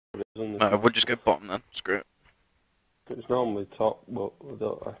No, we'll just go bottom then. Screw it. It's normally top, but I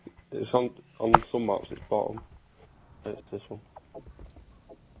don't, it's on some maps it's bottom. It's this one.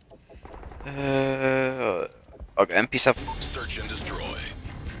 Okay, MP7. Search and destroy.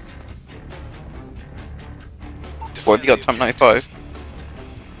 What have you got? Time 95.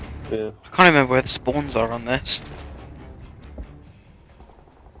 Yeah. I can't remember where the spawns are on this.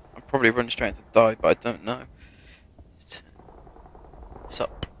 I'll probably run straight into die, but I don't know. What's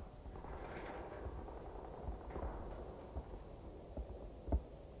up?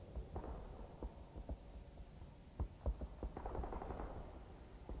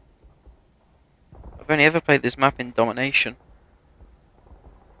 I've only ever played this map in domination.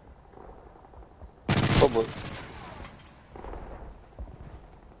 Public.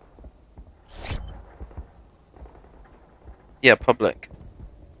 Yeah, public.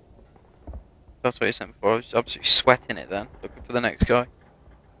 That's what you sent for. I was absolutely sweating it then, looking for the next guy.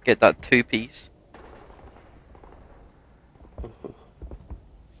 Get that 2-piece.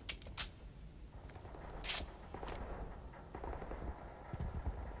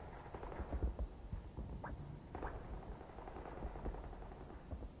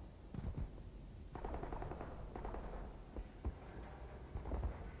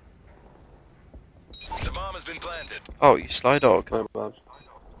 The bomb has been planted. Oh, you sly dog. My bad.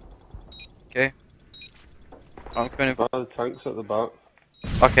 Okay. I'm going in. The tank's at the back.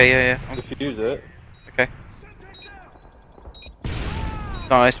 Okay, yeah. Defuse it. Okay.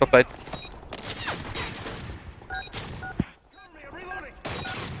 Nice, well played.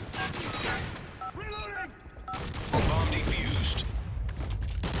 Bomb defused.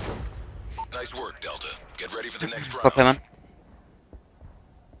 Nice work, Delta. Get ready for the next Well round. played, man.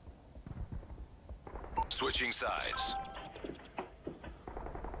 Switching sides.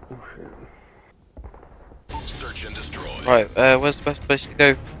 Search and destroy. Right, where's the best place to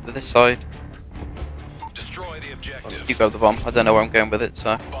go? To this side. Destroy the objective. You grab the bomb. I don't know where I'm going with it,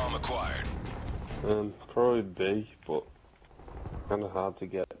 so. Bomb acquired. Probably B, but kind of hard to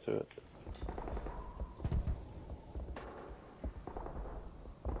get to it.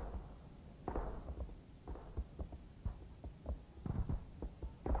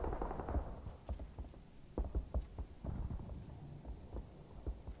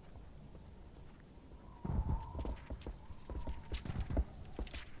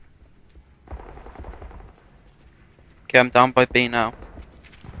 Okay, I'm down by B now.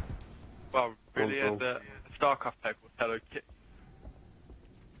 Well, really, the StarCraft tag was Hello Kitty.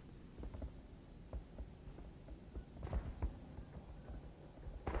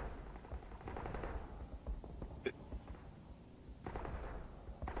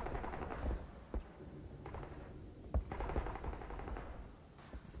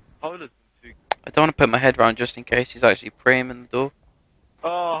 Poland's too. I don't want to put my head around just in case he's actually pre-aiming the door.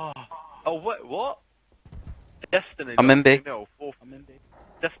 Oh, wait, what? Destiny. I'm in B. No, fourth. I'm in B.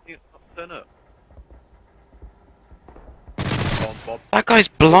 Destiny's not turn up. Go on, Bob. That guy's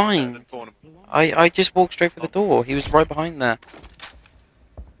blind. I just walked straight for the door. He was right behind there.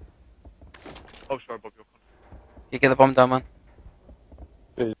 Oh, sorry, Bob. You're You get the bomb down, man.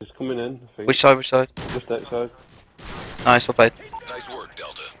 Yeah, it's coming in, I think. Which side? Which side? Just outside. Nice, well played. Nice work,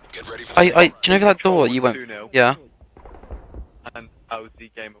 Delta. Get ready for the Do you know over that door you went? 2-0. Yeah. And that was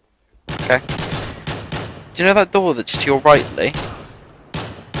the game of 1-2. Okay. Do you know that door that's to your right, Lee?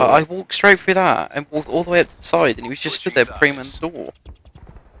 I walked straight through that and walked all the way up to the side, and he was just stood there pre-aiming the door.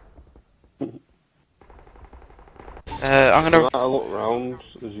 I'm gonna. I look round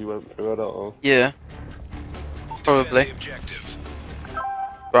as you went through, I don't know. Yeah. Probably. the objective. Right,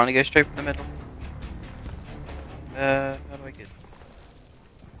 I'm gonna go straight from the middle. How do I get?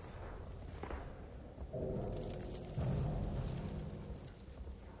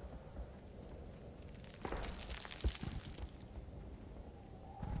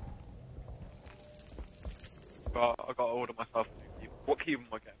 I got to order myself a new keyboard. What keyboard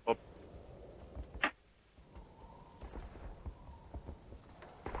am I getting, Bob?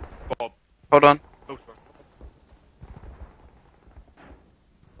 Bob. Hold on. Oh, sorry.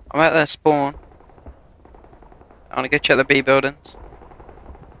 I'm at their spawn. I'm gonna go check the B buildings.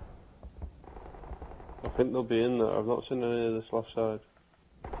 I think they'll be in there. I've not seen any of this left side.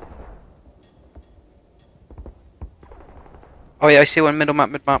 Oh yeah, I see one middle map,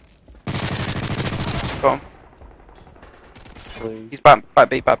 mid map. Got him. He's back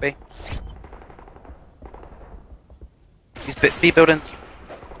B, back B. He's B buildings.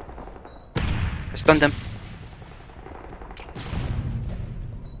 I stunned him.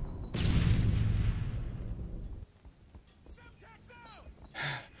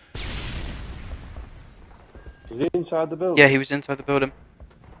 Is he inside the building? Yeah, he was inside the building.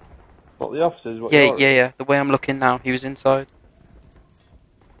 What, the officers? What, Yeah, you're- yeah, yeah. The way I'm looking now, he was inside.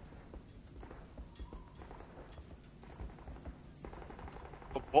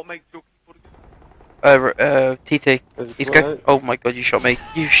 What makes your TT. Is it He's coming go. out? Oh my god, you shot me.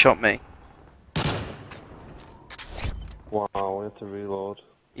 You shot me. Wow, I had to reload.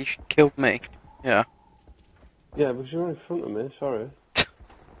 You killed me. Yeah. Yeah, because you're in front of me, sorry.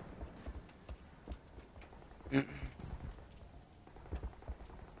 Mm.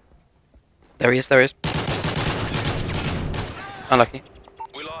 There he is, there he is. Unlucky.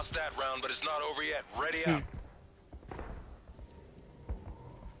 We lost that round, but it's not over yet. Ready up.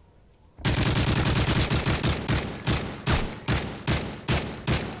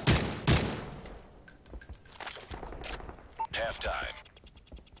 Halftime.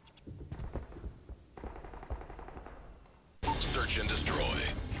 Search and destroy.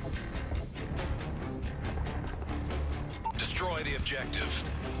 Destroy the objective.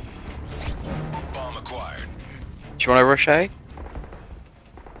 Bomb acquired. Do you want to rush A?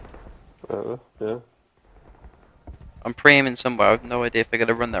 Yeah. I'm pre-aiming somewhere. I have no idea if they're going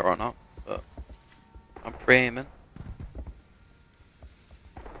to run there or not. But I'm pre-aiming.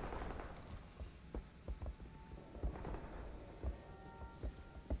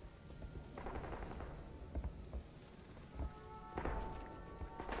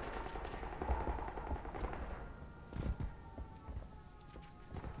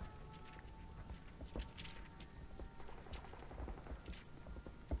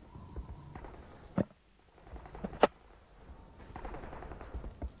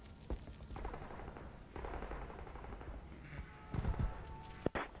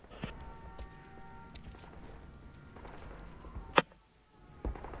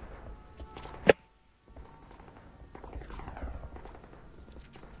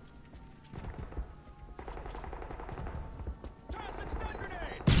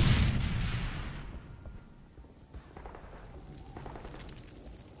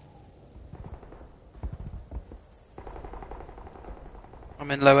 I'm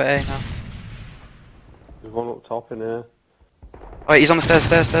in lower A now. There's one up top in here. Oh, he's on the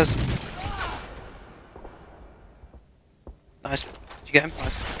stairs. Nice. Did you get him?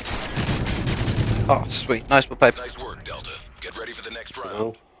 Nice. Oh, sweet. Nice, well played. Nice work, Delta. Get ready for the next round.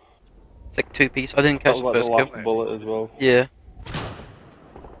 No. Thick two-piece. I didn't That catch was the like the first kill. last bullet as well. Yeah.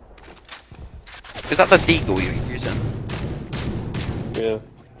 Is that the deagle you were using? Yeah.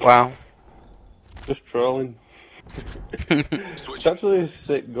 Wow. Just trolling. Switch. It's actually a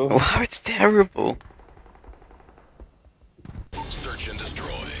sick gun. Wow, it's terrible. Search and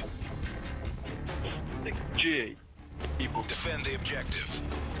destroy. G? People. Defend the objective.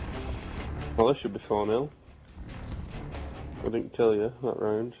 Well, this should be 4-0. I didn't kill you that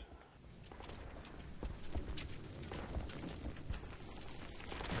round.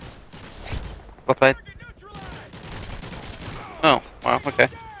 Well played. Oh, wow, okay.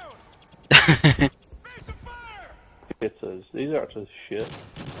 Hitters. These are actually shit.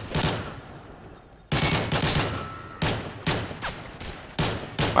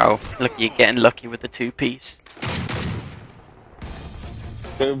 Wow, look, you're getting lucky with the two-piece.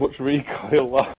 Very much recoil that.